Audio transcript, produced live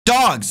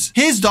Dogs.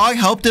 His dog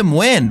helped him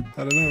win.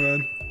 I don't know,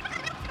 man.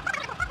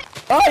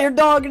 Oh, your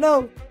dog,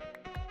 no.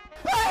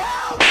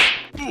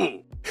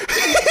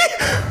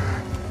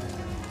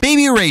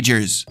 Baby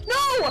Ragers.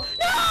 No!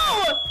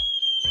 No!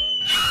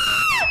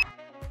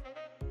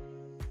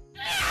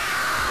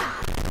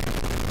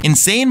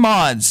 Insane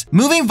mods.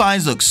 Moving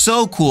vines look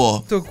so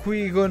cool. Sto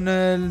qui con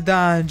il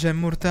dungeon,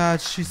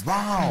 mortacci.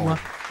 Wow.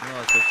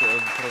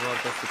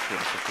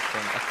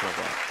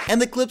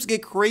 And the clips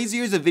get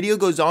crazier as the video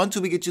goes on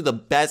till we get to the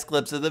best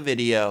clips of the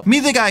video. Meet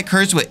the guy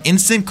cursed with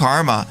instant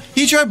karma.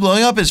 He tried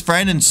blowing up his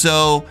friend and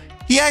so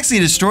he actually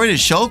destroyed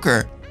his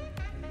shulker.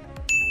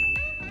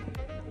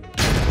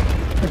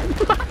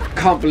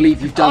 Can't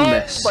believe you've done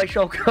this. My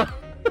shulker.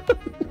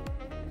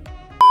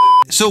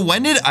 So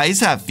when did Ice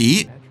have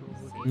feet?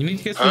 You need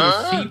to get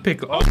some feet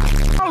pick. Oh,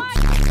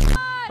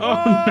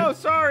 Oh,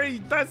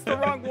 sorry. That's the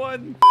wrong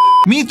one.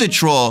 Meet the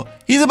troll.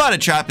 He's about to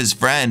trap his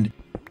friend.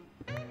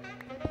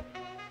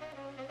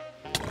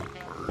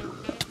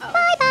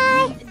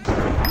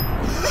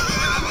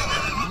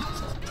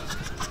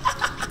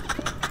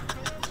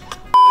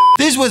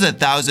 This was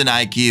 1,000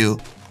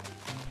 IQ.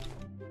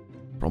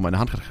 Bro, meine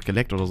Hand hat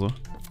geleckt oder so.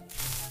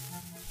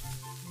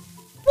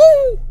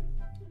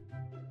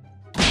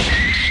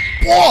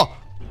 Whoa!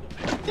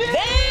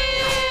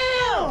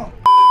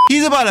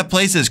 He's about to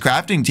place his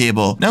crafting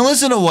table. Now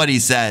listen to what he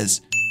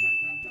says.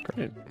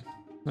 great.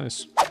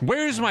 Nice.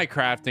 Where's my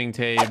crafting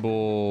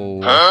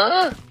table?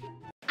 Are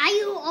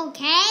you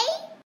okay?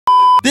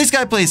 This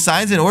guy plays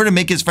signs in order to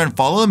make his friend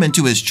follow him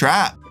into his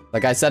trap.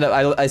 Like I set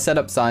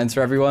up signs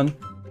for everyone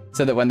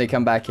so that when they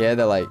come back here,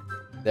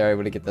 they're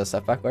able to get their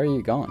stuff back. Where are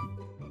you going?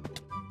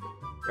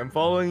 I'm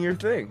following your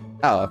thing.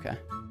 Oh, okay.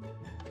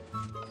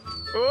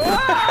 Are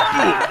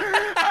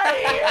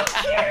you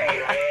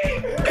kidding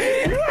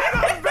me? What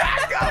a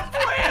backup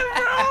plan,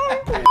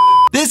 bro!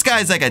 This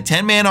guy's like a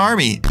 10-man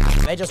army.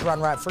 They just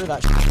run right through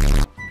that.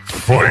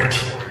 Fight!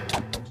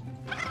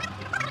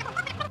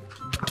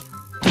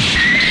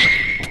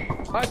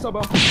 Hi,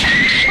 Sobo.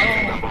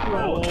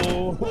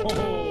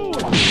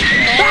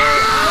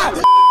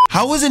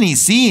 How wasn't he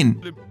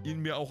seen?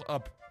 Ihn mir auch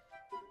ab.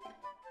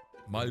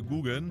 Mal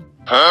googeln.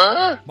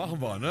 Machen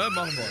wir, ne?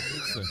 Machen wir.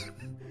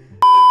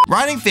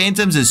 Riding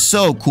phantoms is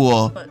so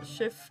cool. But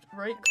shift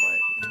right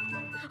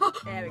click.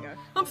 There we go.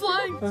 I'm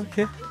flying.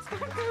 Okay.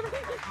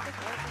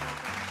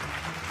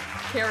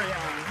 Carry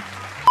on.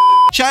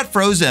 Chat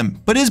froze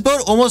him, but his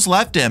boat almost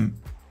left him.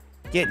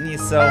 Getting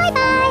yourself.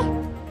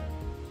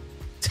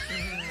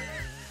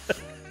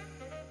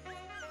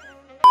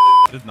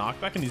 The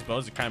knockback in these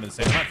bows are kind of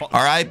the same.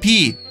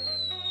 R.I.P.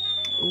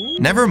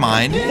 Never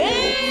mind.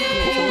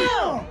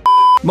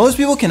 Most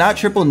people cannot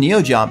triple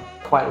neo jump.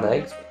 Quite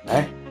legs, but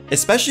no.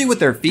 Especially with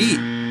their feet.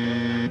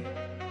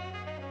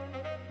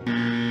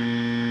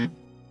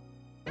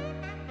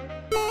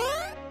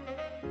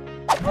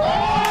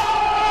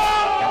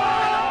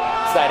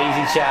 It's that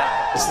easy,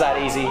 chat. It's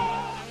that easy.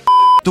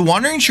 The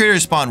wandering trader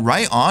spawned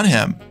right on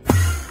him.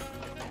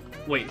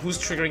 Wait, who's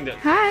triggering that?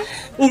 Hi.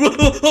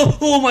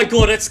 Oh my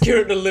god, that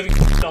scared the living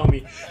out of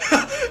me.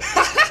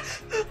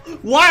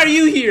 Why are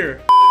you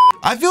here?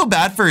 I feel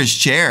bad for his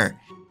chair.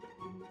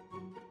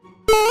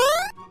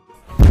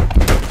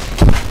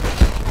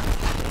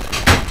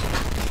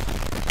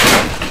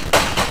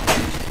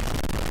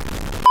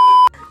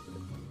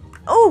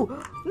 Oh,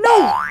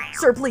 no!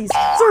 Sir, please.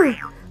 Sir,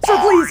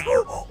 please.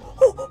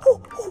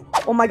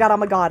 Oh my god,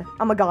 I'm a god.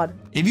 I'm a god.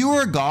 If you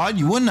were a god,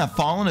 you wouldn't have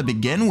fallen to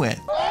begin with.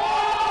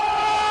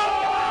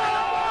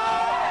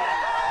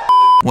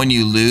 When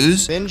you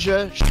lose,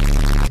 Ninja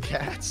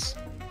cats.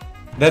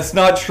 That's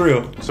not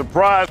true.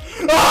 Surprise!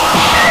 No!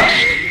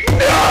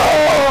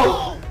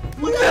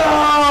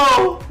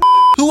 No!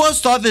 Who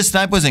else thought this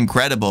snipe was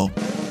incredible?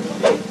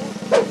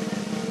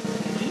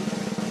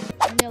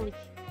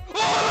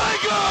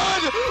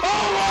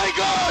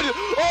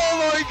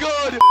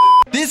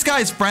 This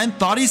guy's friend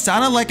thought he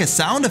sounded like a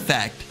sound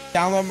effect.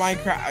 Download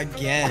Minecraft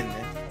again.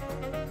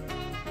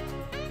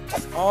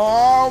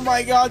 Oh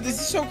my god, this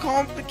is so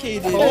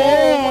complicated.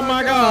 Oh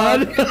my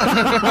god.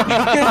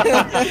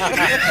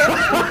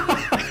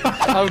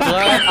 I'm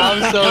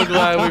so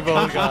glad we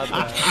both got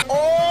that.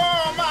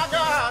 Oh my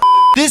god.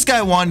 This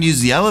guy wanted to use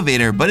the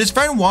elevator, but his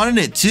friend wanted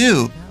it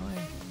too.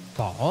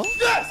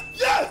 Yes,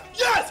 yes,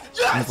 yes,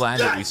 yes. I'm glad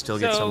that we still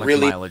get so much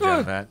Really? mileage out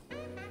of that.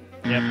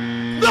 Yep.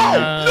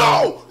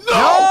 No!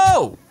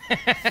 No!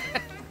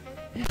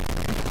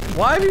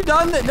 Why have you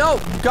done that? No,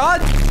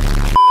 God.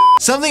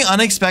 Something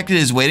unexpected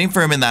is waiting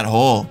for him in that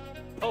hole.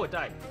 Oh, it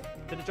died.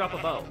 Did it drop a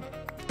bow?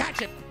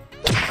 Gotcha.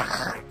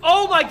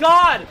 Oh my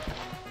god!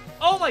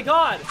 Oh my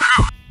god!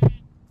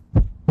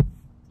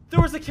 There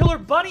was a killer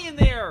bunny in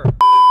there!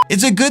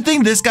 It's a good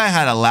thing this guy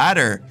had a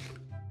ladder.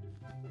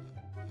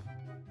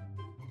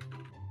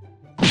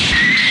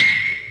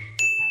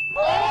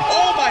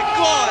 Oh my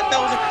god, that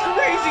was a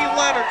crazy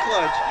ladder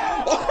clutch.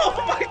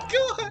 Oh my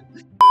god.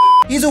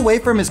 He's away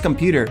from his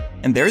computer,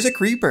 and there's a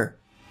creeper.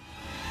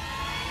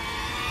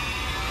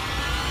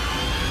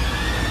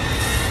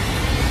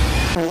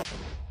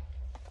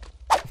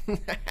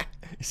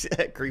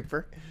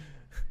 Creeper.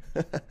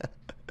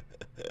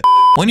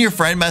 When your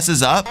friend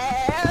messes up,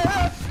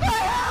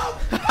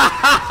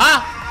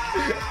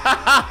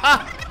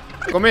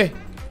 Come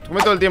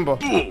todo el tiempo.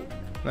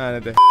 Nada,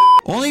 nete.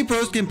 only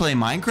pros can play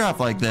Minecraft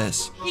like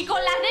this. Y con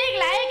la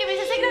regla, que me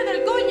dice secreto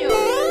del coño.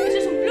 Eso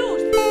es un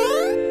plus.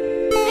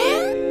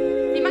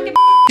 Y más que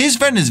His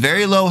friend is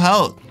very low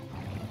health.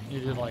 You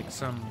did like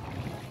some.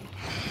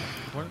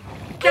 What?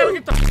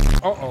 Get the.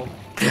 Uh-oh.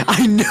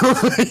 I know.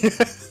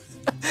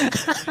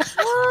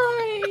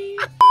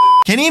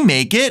 Can he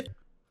make it?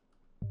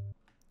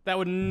 That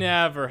would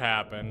never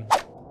happen.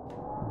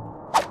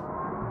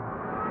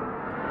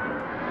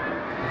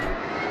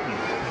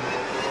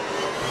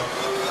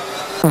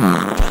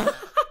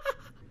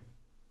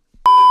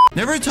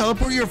 Never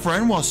teleport your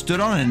friend while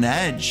stood on an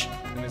edge.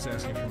 And it's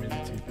asking for me to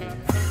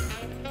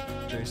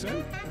TP.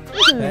 Jason?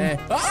 Hey.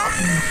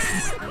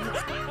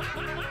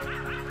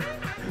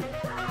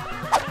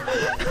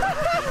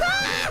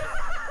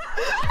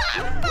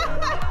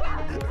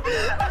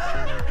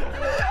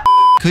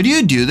 Could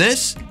you do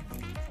this?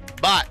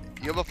 Bot,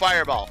 you have a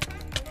fireball.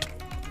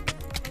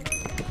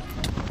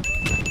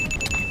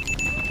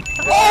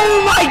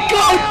 Oh my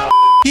god!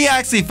 He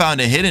actually found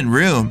a hidden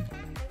room.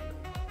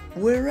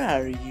 Where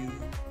are you?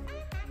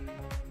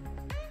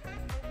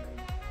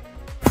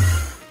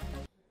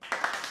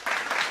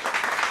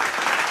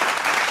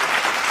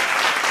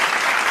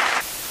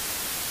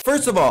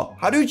 First of all,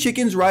 how do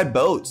chickens ride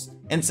boats?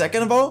 And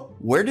second of all,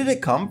 where did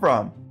it come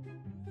from?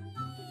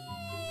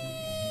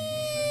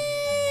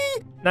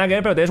 Nada que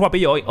ver, pero te ves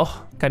guapillo hoy.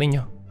 Oh,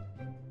 cariño.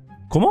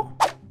 ¿Cómo?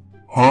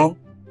 Huh?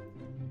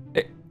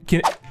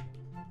 ¿Quién?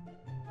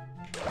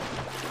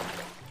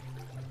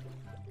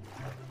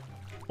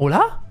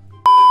 ¿Hola?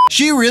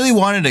 She really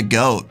wanted a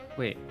goat.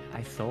 Wait,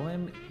 I saw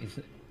him.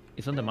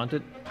 Is on the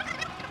mountain.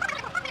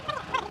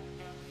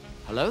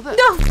 Hello there.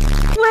 No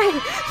way!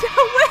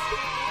 No way!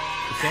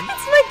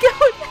 It's my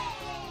goat!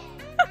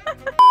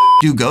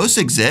 Do ghosts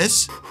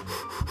exist?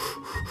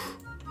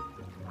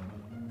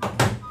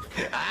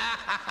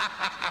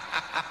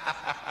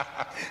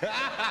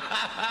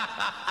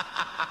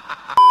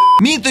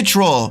 Meet the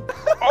troll.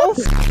 Oh,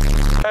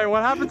 hey,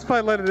 what happens if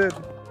I let it in?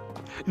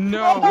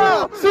 No.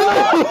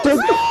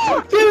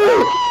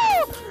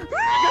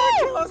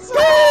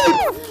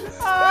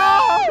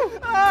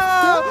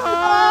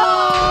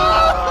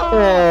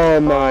 Oh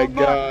my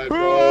god,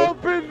 bro.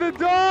 Open the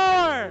door!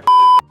 I'm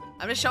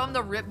gonna show him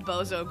the Rip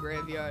Bozo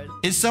graveyard.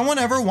 If someone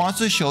ever wants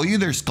to show you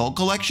their skull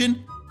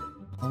collection,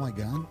 oh my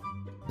god,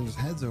 there's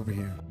heads over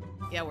here.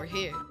 Yeah, we're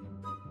here.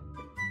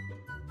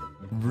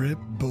 Rip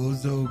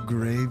Bozo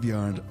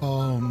Graveyard.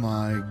 Oh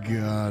my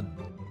god.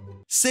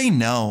 say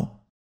no.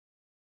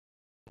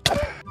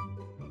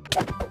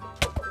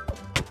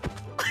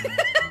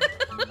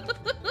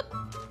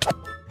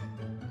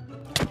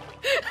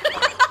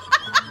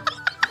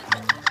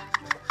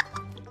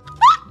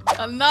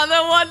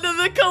 Another one to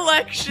the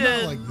collection.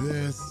 Not like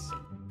this.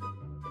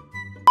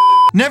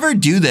 Never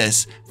do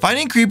this.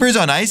 Fighting creepers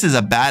on ice is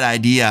a bad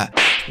idea.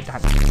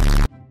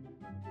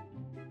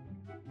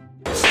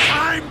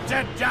 Time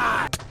to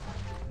die!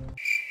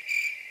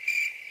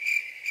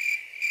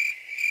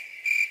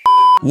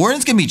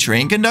 Wardens can be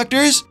train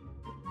conductors?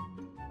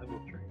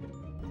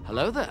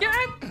 Hello there.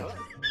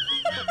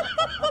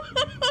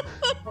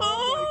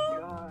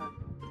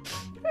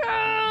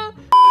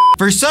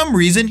 For some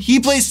reason, he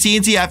plays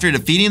TNT after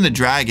defeating the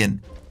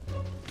dragon.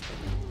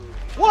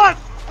 What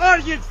are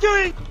you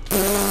doing?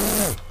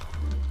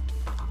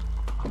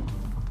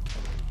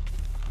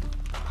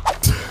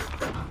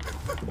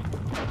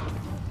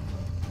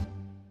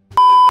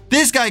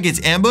 This guy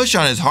gets ambushed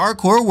on his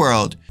hardcore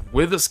world.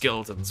 With the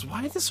skeletons.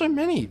 Why are there so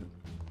many?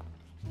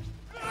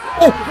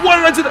 Oh, why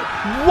did I do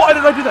that? Why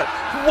did I do that?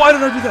 Why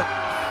did I do that?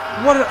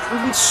 Why did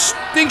I?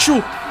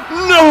 Instinctual.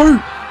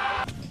 No!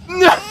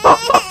 No!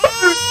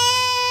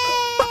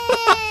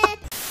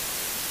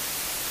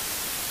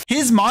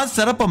 His mod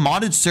set up a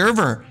modded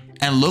server,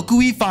 and look who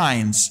he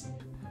finds.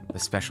 The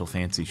special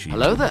fancy sheet.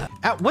 Hello there.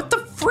 What the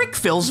frick,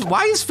 Philza?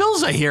 Why is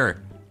Philza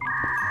here?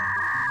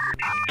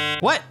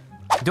 What?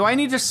 Do I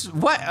need to?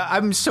 What?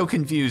 I'm so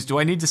confused. Do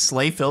I need to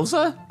slay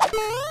Philza?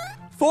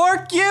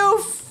 Fork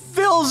you,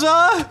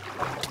 Philza!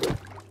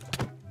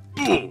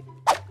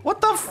 What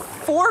the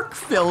fork,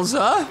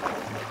 Philza?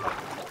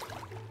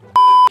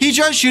 He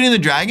tried shooting the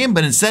dragon,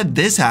 but instead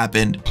this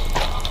happened.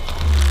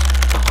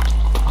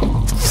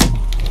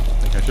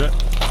 Catch it.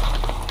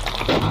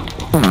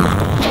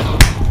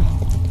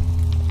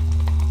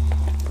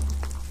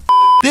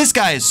 This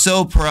guy is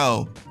so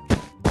pro.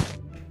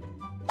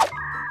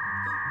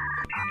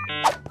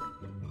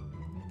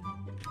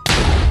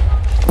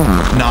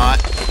 Not.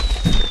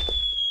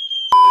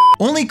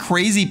 Only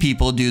crazy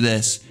people do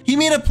this. He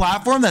made a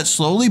platform that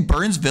slowly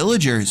burns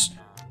villagers.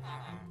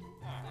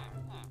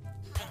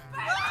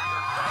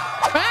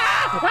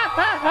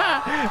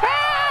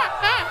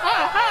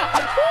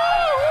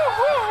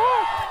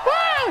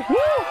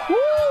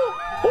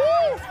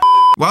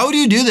 Why would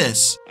you do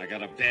this? I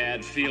got a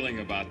bad feeling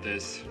about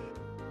this.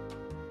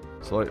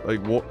 So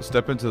like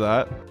step into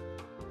that.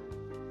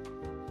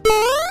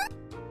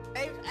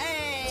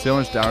 See how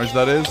much damage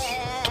that is?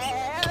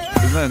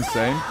 Isn't that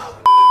insane?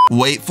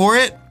 Wait for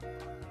it.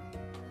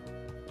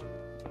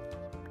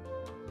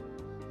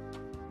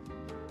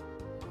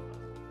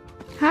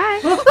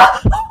 Hi.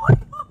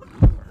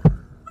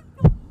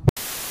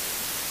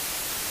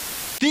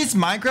 This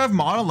Minecraft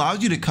mod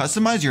allows you to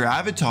customize your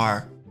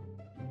avatar.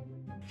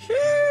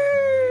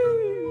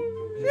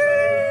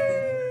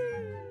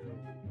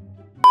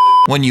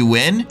 When you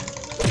win,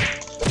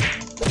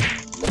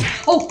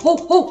 Oh,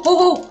 oh, oh, oh,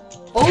 oh.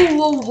 Oh,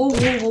 oh, oh,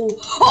 oh, oh.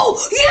 Oh,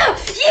 yeah.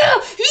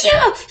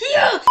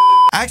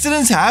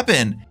 accidents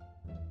happen.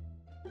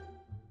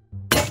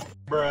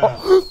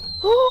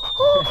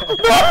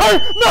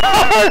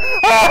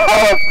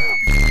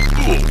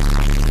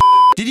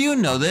 Did you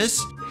know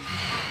this?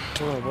 I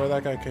don't know where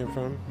that guy came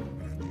from.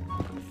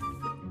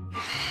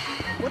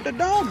 What the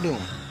dog doing?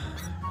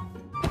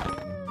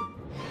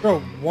 Bro,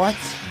 what?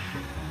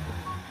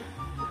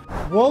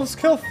 Wolves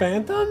kill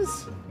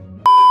phantoms?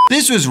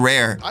 This was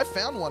rare. I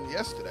found one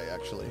yesterday,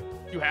 actually.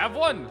 You have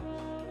one?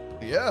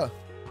 Yeah.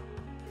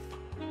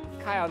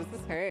 Kyle, does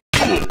this hurt?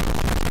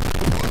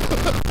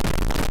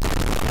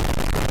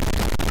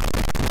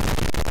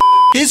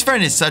 His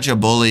friend is such a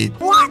bully.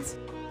 What?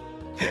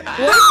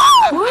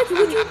 What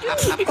did you do?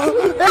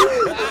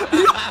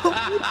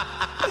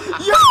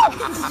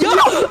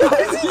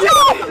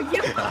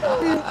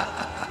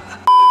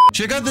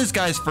 Check out this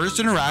guy's first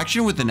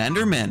interaction with an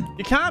Enderman.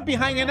 You can't be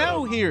hanging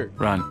out here.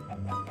 Run.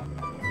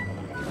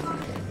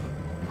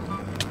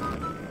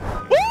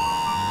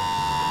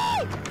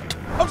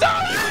 I'm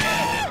sorry!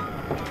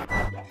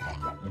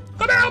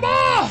 Come out,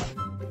 boy!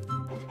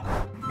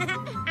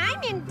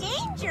 I'm in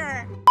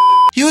danger.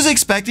 He was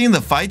expecting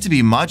the fight to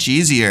be much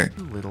easier.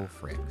 Little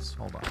fricks.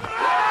 Hold on. Okay,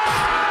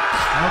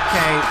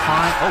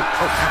 fine.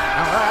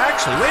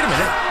 Actually, wait a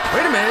minute.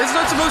 Wait a minute. It's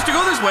not supposed to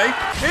go this way.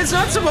 It's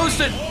not supposed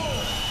to.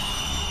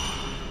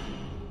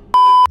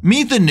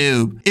 Meet the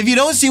noob. If you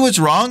don't see what's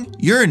wrong,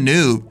 you're a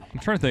noob. I'm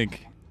trying to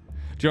think.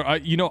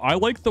 You know, I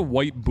like the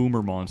white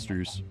boomer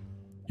monsters.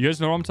 You guys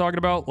know what I'm talking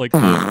about? Like, bro,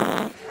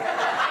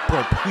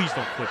 please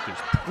don't click this.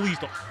 Please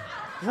don't.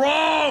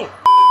 Bro!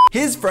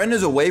 His friend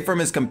is away from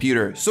his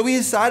computer, so he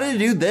decided to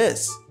do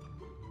this.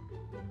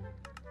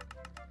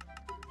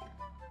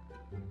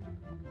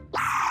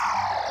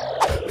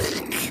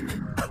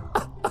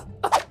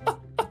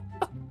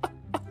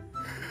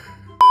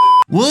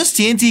 Will his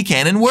TNT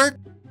cannon work?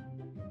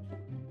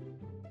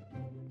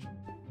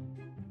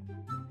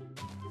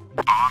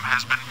 Bomb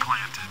has been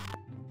planted.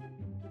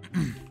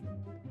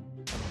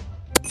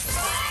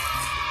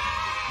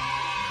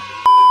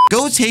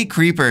 Goats hate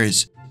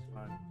creepers.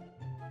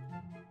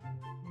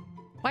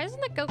 Why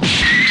doesn't it go? Oh,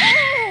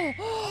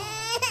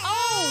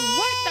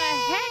 what the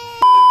heck?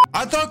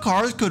 I thought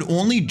cars could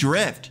only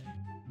drift.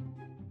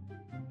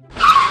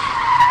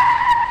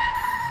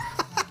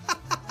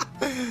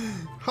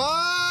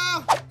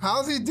 Huh?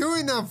 How's he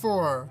doing that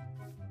for?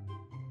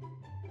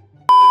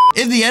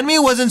 If the enemy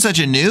wasn't such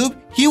a noob,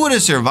 he would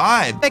have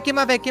survived. Give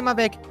my back, give my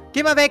back,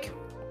 give my back.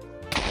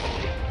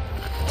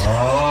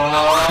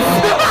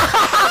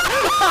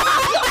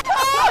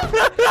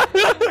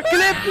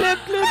 Clip, clip,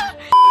 clip.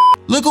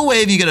 Look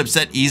away if you get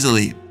upset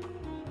easily.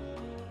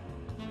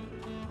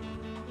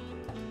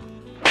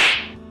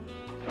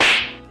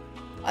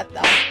 What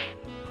the?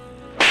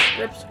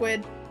 Rip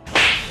squid.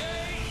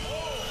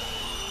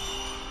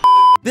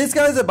 This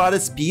guy's about a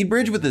speed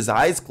bridge with his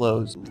eyes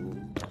closed.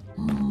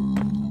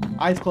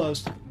 Eyes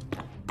closed.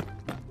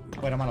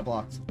 Wait, I'm on a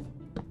block.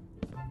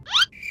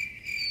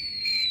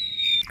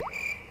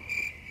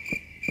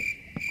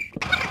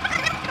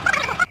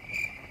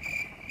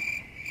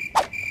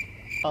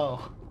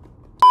 Oh.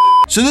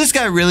 So this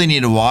guy really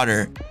needed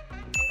water.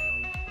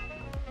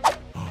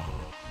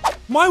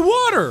 My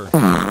water!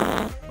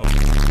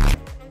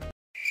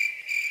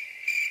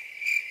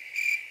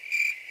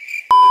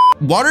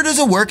 Water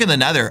doesn't work in the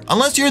nether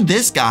unless you're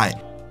this guy.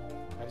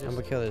 I'm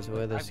gonna kill this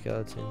wither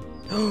skeleton.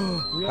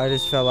 I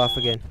just fell off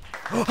again.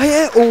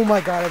 Oh my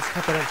god, it's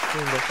happened on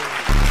stream.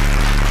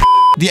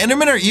 The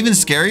Endermen are even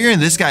scarier in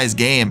this guy's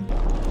game.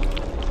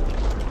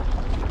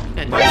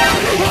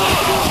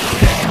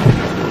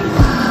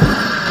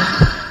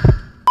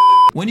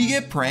 When you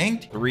get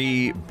pranked,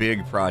 3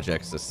 big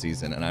projects this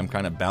season, and I'm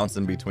kind of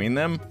bouncing between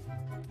them.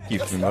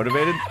 Keeps me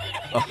motivated.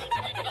 Oh.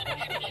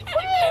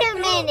 Wait a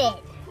minute.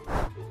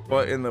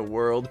 What in the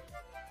world?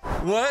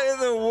 What in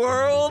the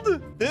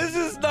world? This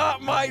is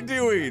not my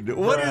doing.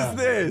 What is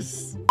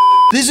this?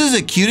 This is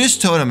the cutest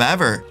totem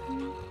ever.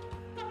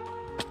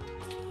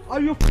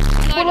 Are you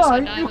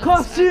blind? You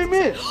can't see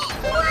me.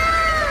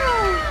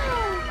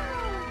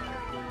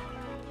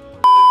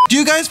 Do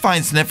you guys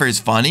find sniffers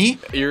funny?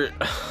 You're...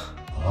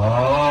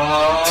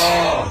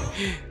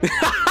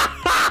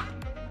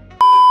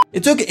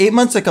 It took 8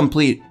 months to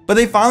complete, but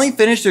they finally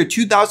finished their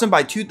 2000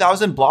 by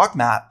 2000 block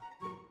map.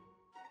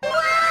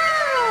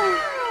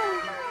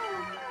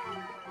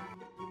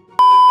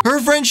 Her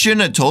friend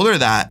shouldn't have told her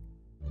that.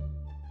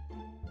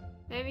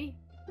 Baby?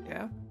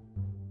 Yeah?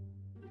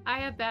 I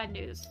have bad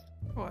news.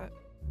 What?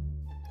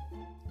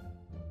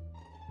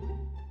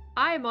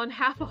 I'm on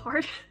half a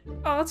heart.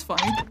 Oh, that's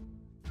funny.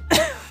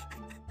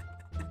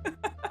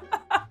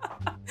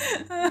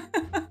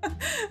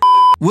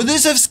 Would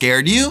this have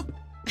scared you?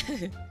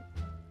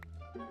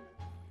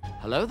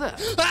 Hello there.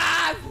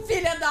 Ah,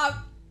 filha da...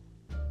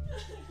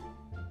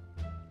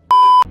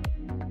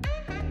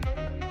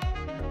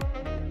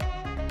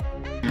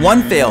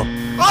 One fail.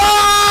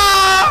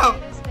 Oh!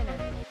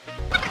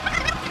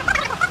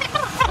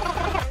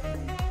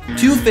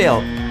 Two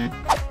fail.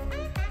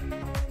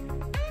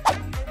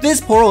 This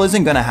portal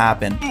isn't gonna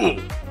happen.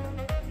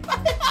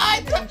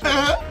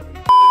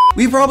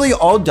 We've probably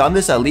all done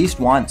this at least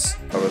once.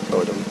 I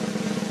told him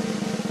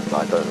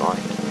I don't like,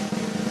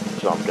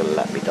 so I'm gonna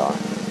let me die.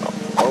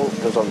 Oh,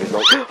 the zombie's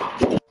not.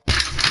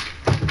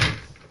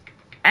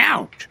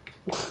 Ouch!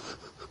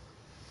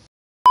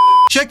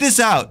 Check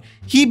this out.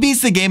 He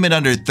beats the game in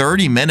under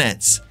 30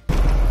 minutes.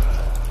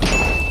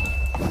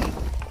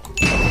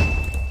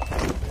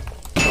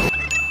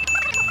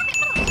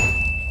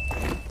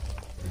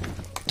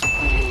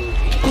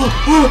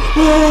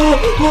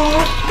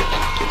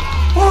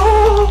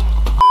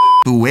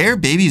 Beware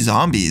baby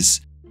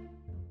zombies.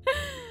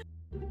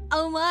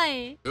 Oh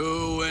my.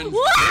 To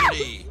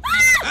infinity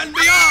and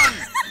beyond!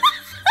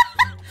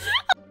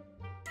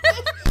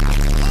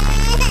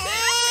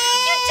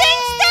 You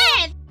changed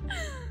it!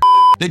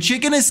 The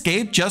chicken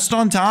escaped just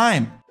on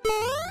time.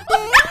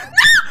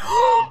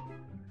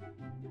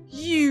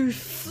 You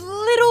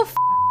little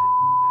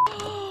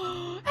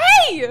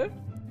Hey!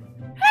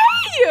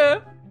 Hey!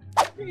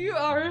 You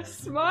are a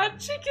smart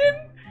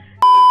chicken.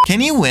 Can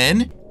he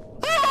win?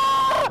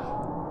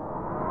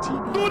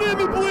 Don't hit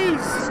me,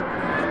 please!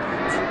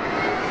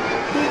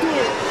 Don't do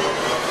it!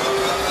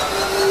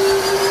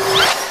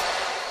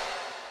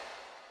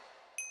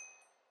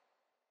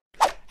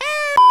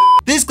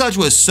 This clutch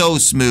was so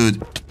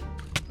smooth.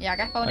 ¿Ya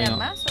que spawnean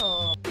más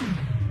o...?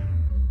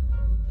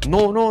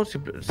 No, o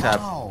sea,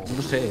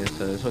 no sé,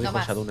 eso dijo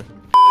Shaduner.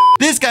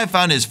 This guy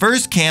found his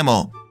first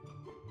camel.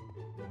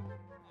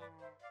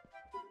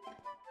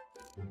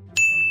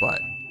 What?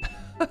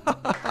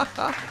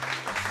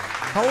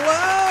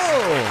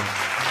 Hello!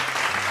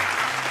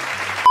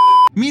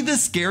 Meet the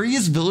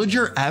scariest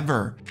villager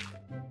ever.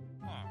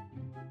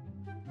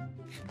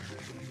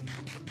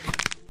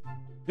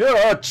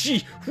 Yeah,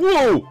 gee,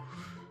 whoa!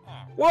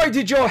 Why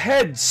did your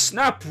head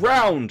snap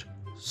round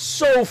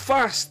so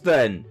fast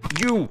then?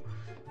 You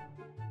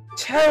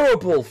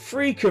terrible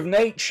freak of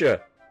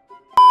nature.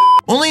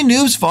 Only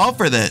noobs fall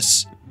for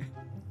this.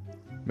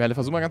 Merle,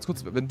 versuch mal ganz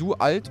kurz, wenn du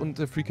Alt und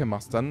Freecam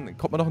machst, dann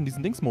kommt man doch in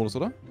diesen Dingsmodus,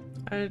 oder?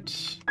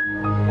 Alt.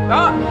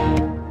 Ah!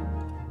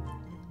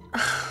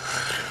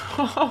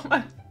 Oh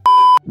my.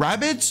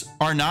 Rabbits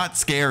are not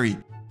scary.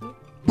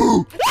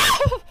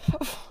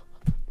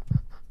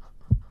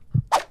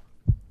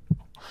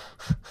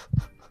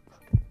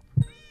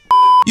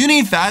 You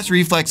need fast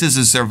reflexes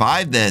to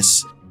survive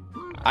this.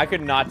 I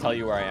could not tell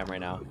you where I am right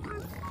now.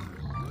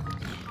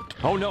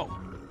 Oh no.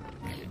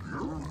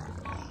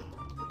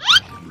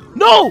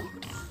 No!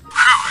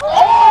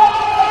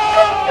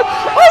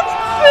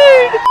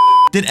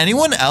 Did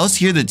anyone else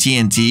hear the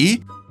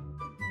TNT?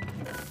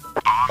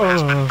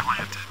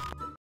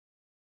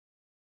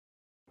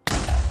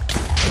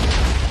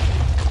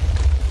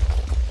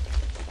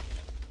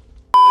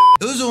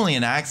 It was only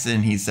an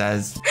accident, he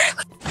says.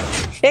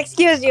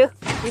 Excuse you.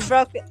 You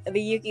broke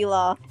the Yuki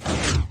law.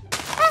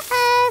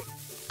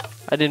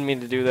 I didn't mean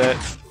to do that.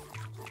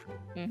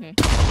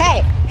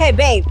 Hey,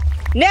 babe.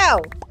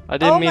 No. I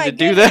didn't mean to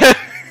do that.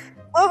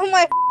 Oh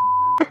my.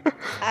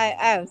 I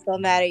am so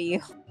mad at you.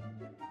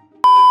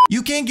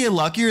 You can't get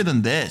luckier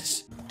than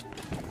this.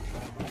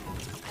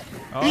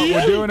 Oh,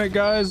 we're doing it,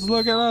 guys.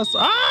 Look at us.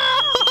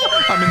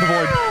 Ah! I'm in the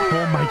void.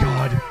 Oh my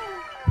god.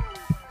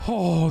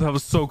 Oh, that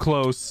was so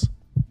close.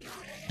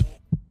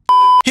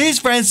 His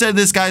friend said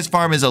this guy's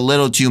farm is a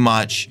little too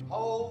much.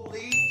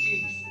 Holy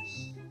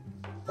Jesus.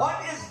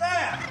 What is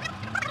that?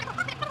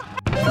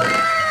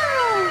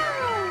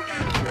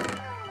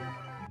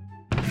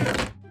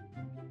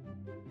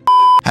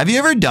 Have you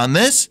ever done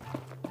this?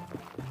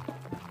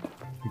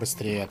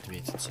 Быстрее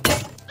ответить.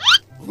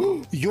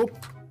 Ёп.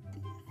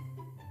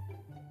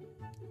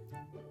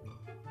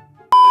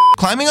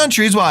 Climbing on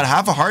trees while at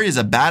half a heart is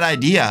a bad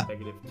idea.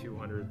 Negative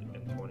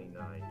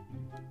 229.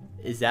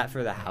 Is that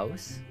for the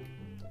house?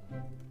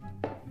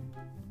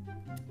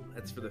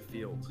 That's for the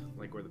field,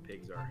 like where the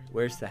pigs are.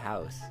 Where's the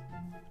house?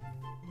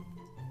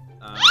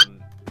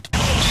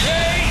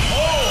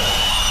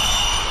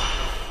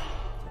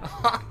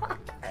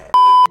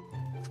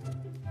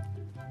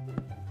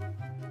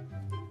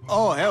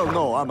 Oh, hell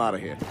no, I'm out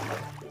of here.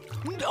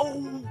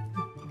 No.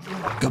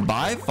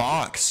 Goodbye,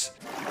 Fox.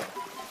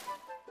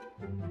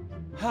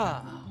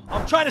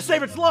 I'm trying to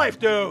save its life,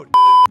 dude.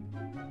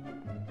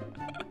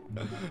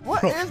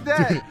 What is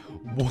that? Dude,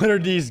 what are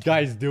these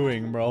guys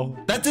doing, bro?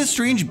 That's a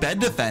strange bed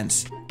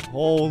defense.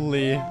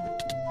 Holy.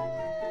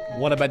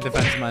 What a bed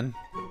defense, man.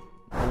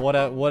 What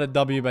a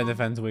W bed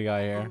defense we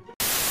got here.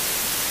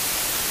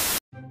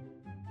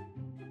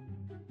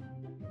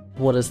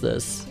 What is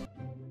this?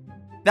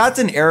 That's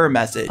an error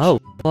message. Oh,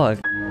 Fuck.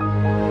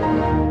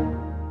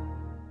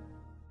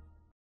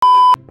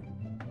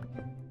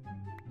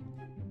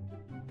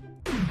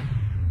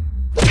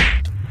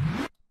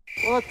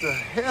 What the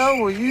hell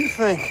were you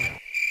thinking?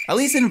 At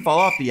least he didn't fall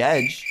off the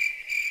edge.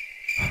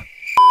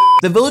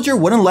 The villager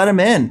wouldn't let him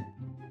in.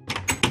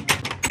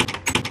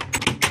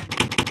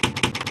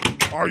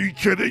 Are you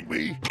kidding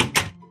me?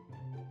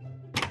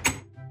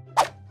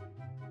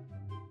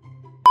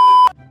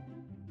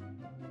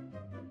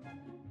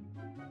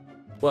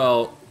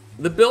 Well,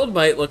 the build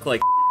might look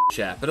like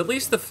chat, but at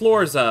least the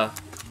floor's a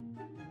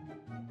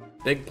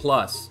big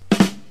plus.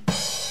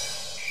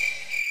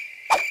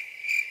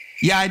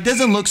 Yeah, it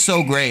doesn't look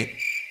so great.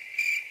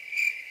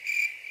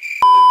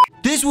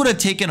 This would have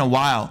taken a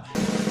while.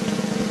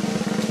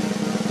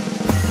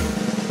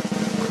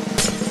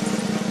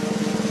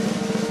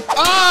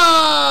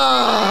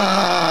 Ah!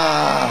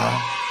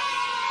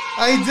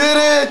 I did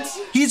it!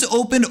 He's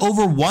opened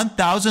over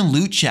 1,000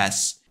 loot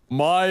chests.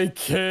 My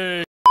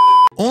king.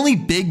 Only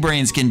big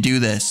brains can do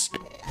this.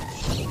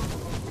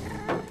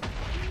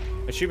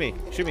 Shoot me,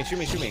 shoot me, shoot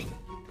me, shoot me.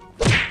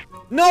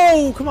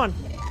 No, come on.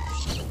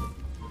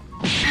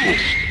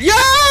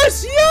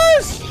 Yes!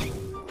 Yes!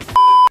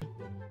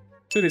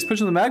 Dude, he's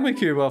pushing the magma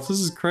cube off. This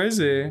is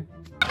crazy.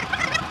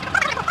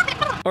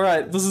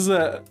 Alright, this is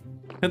it.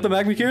 Hit the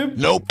magma cube?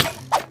 Nope.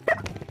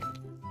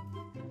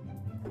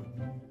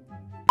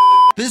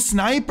 This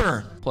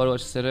sniper. ¿Puedo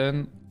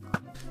hacer?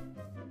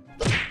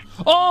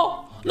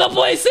 ¡Oh! ¡No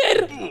puede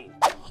ser!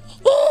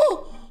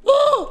 ¡Oh!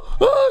 ¡Oh!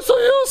 ¡Oh!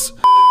 ¡Soy Dios!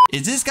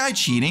 Is this guy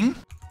cheating?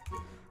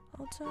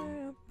 I'll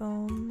tie up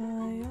on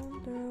my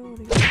own throat.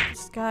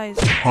 This guy's.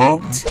 Huh?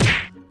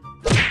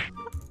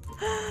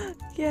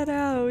 Get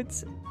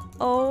out.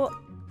 Oh.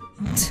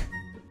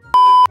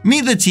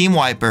 Meet the team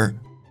wiper.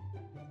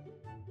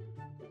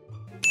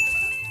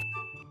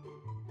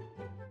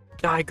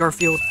 Die,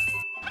 Garfield.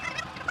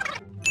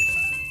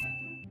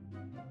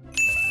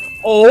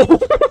 Oh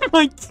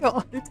my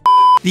god.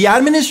 The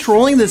admin is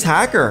trolling this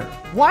hacker.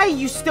 Why are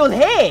you still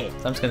here?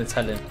 So I'm just gonna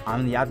tell him.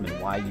 I'm the admin.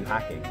 Why are you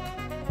hacking?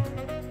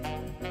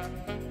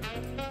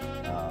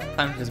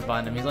 Time to just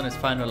ban him. He's on his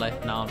final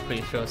life now, I'm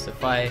pretty sure. So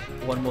if I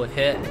one more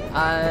hit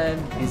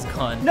and he's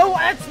gone. No,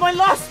 that's my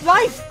last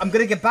life! I'm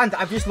gonna get banned.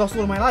 I've just lost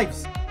all of my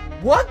lives.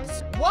 What?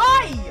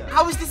 Why?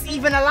 How is this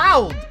even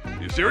allowed?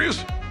 You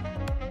serious?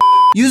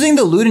 Using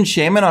the loot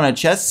enchantment on a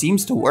chest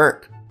seems to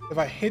work. If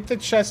I hit the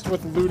chest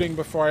with looting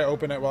before I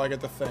open it while I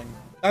get the thing.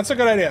 That's a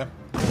good idea.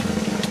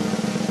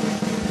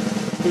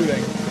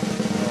 Looting.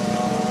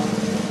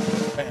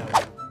 Bam.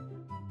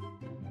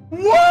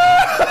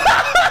 What?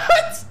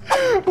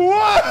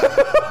 What?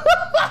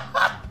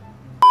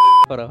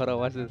 Hold on,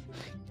 watch this.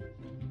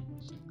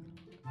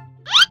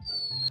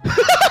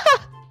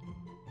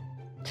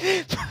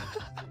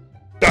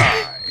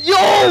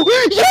 Yo!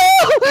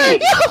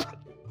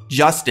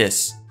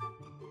 Justice.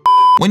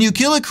 When you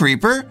kill a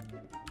creeper,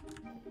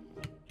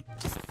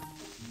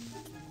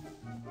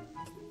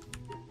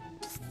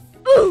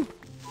 Ooh.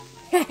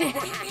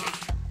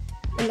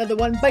 Another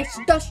one bites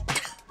the dust.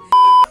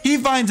 he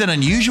finds an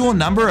unusual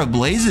number of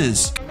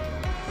blazes.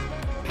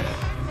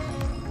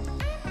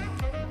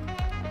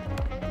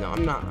 No,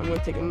 I'm not. I'm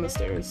gonna take him to the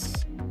stairs.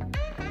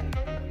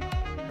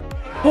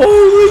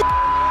 Holy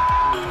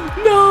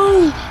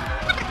no!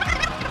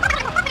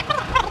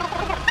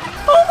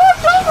 Oh my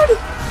god!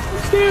 I'm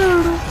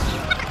scared.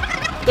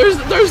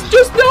 There's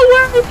just no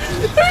way.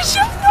 There's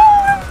just no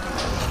way.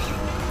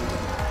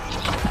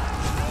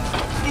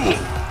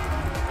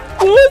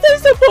 What are they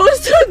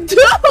supposed to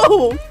do?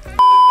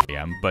 I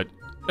am, but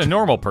a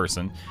normal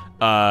person.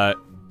 Ah!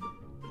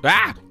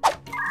 Wait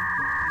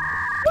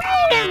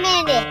a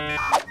minute.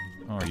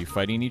 Oh, are you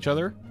fighting each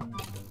other?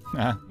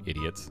 Ah,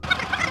 idiots.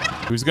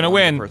 Who's gonna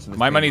win?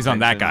 My money's on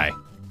that guy.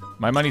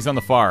 My money's on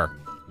the far.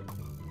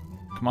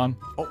 Come on.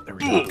 Oh, there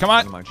we go. Come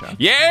on.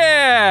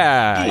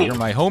 Yeah! You're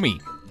my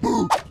homie.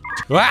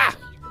 Ah!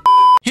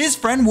 His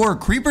friend wore a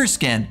creeper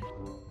skin.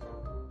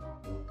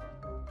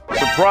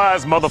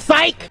 Surprise,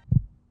 motherfucker!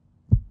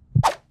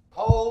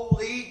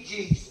 Holy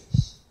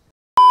Jesus.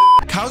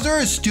 Cows are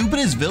as stupid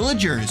as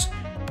villagers.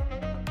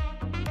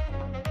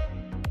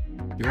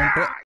 You want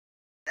to put...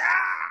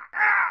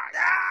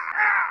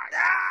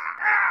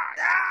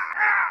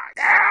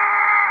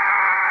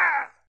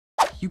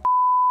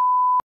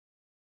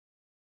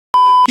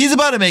 He's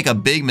about to make a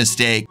big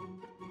mistake.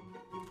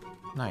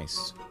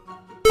 Nice.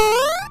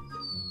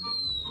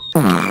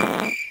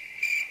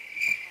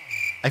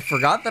 I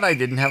forgot that I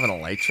didn't have an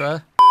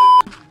elytra.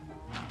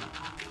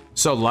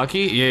 So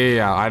lucky?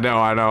 Yeah, I know.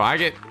 I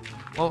get,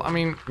 well, I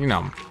mean, you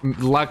know,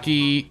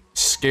 lucky,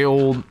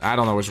 skilled, I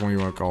don't know which one you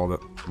want to call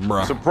it.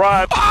 Bruh.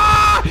 Surprise!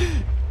 Ah!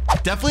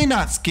 Definitely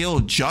not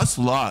skill, just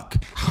luck.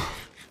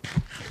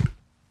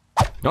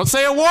 Don't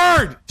say a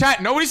word!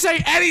 Chat, nobody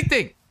say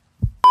anything!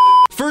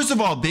 First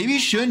of all,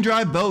 babies shouldn't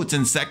drive boats,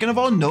 and second of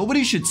all,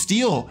 nobody should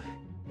steal.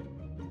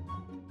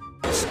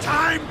 It's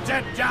time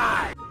to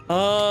die.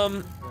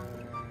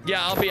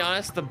 Yeah, I'll be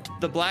honest.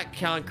 The black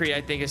concrete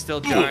I think is still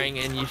jarring,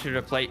 and you should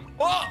replace.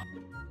 Oh,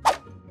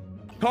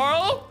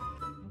 Carl.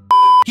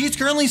 He's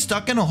currently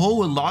stuck in a hole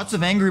with lots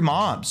of angry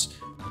mobs.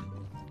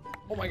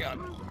 Oh my god.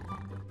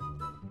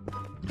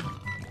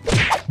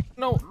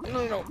 No,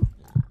 no, no.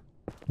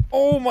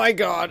 Oh my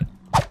god.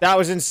 That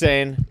was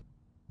insane.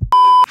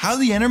 How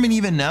did the Enderman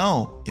even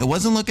know? It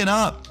wasn't looking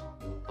up.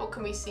 What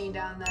can we see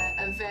down there?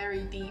 A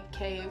very deep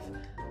cave.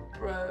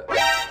 Bro.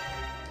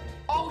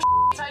 Oh,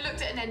 I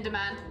looked at an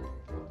Enderman.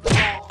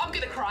 Oh, I'm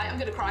gonna cry. I'm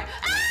gonna cry.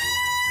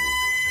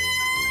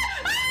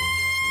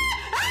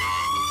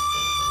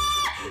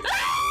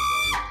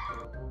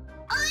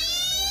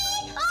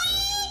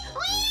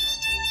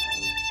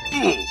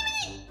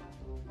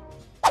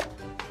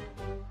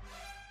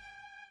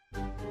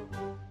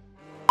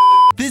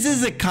 This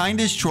is the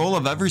kindest troll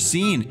I've ever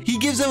seen. He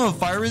gives him a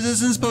fire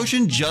resistance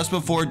potion just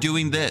before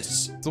doing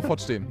this. Sofort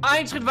stehen.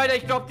 Ein Schritt weiter,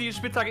 ich glaube, die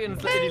Spitzhacke in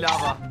die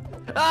Lava.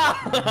 Oh,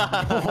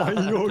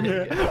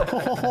 Junge.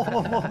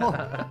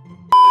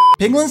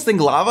 Penguins think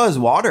lava is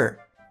water.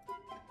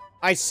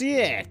 I see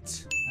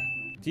it.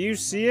 Do you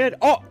see it?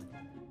 Oh!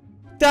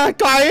 That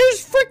guy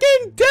is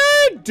freaking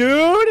dead,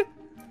 dude!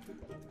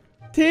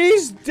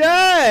 He's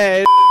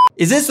dead!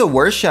 Is this the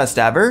worst chest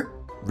ever?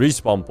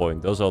 Respawn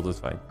point, dat is altijd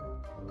fijn.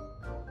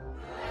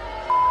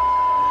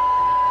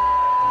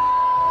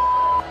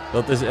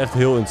 Dat is echt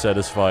heel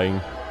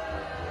unsatisfying.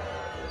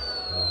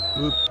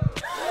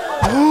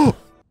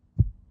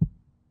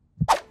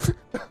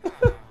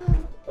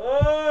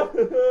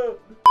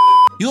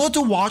 You'll have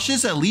to watch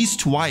this at least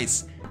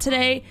twice.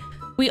 Today,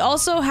 we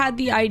also had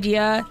the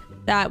idea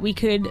that we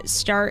could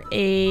start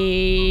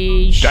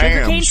a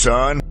sugarcane.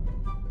 son.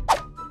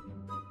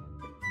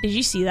 Did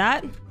you see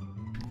that?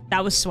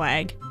 That was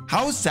swag.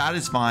 How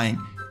satisfying.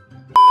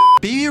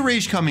 Baby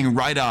rage coming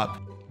right up.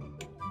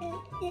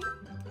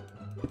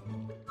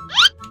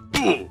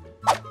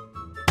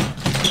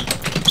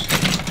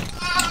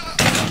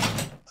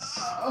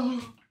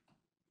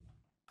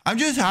 I'm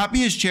just happy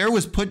his chair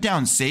was put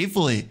down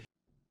safely.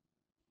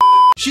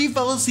 She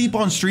fell asleep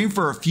on stream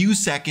for a few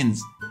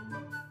seconds.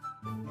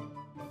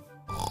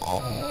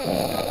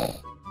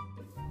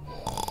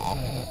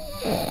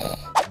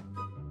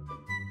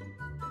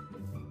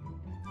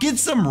 Get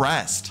some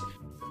rest.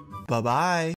 Bye-bye.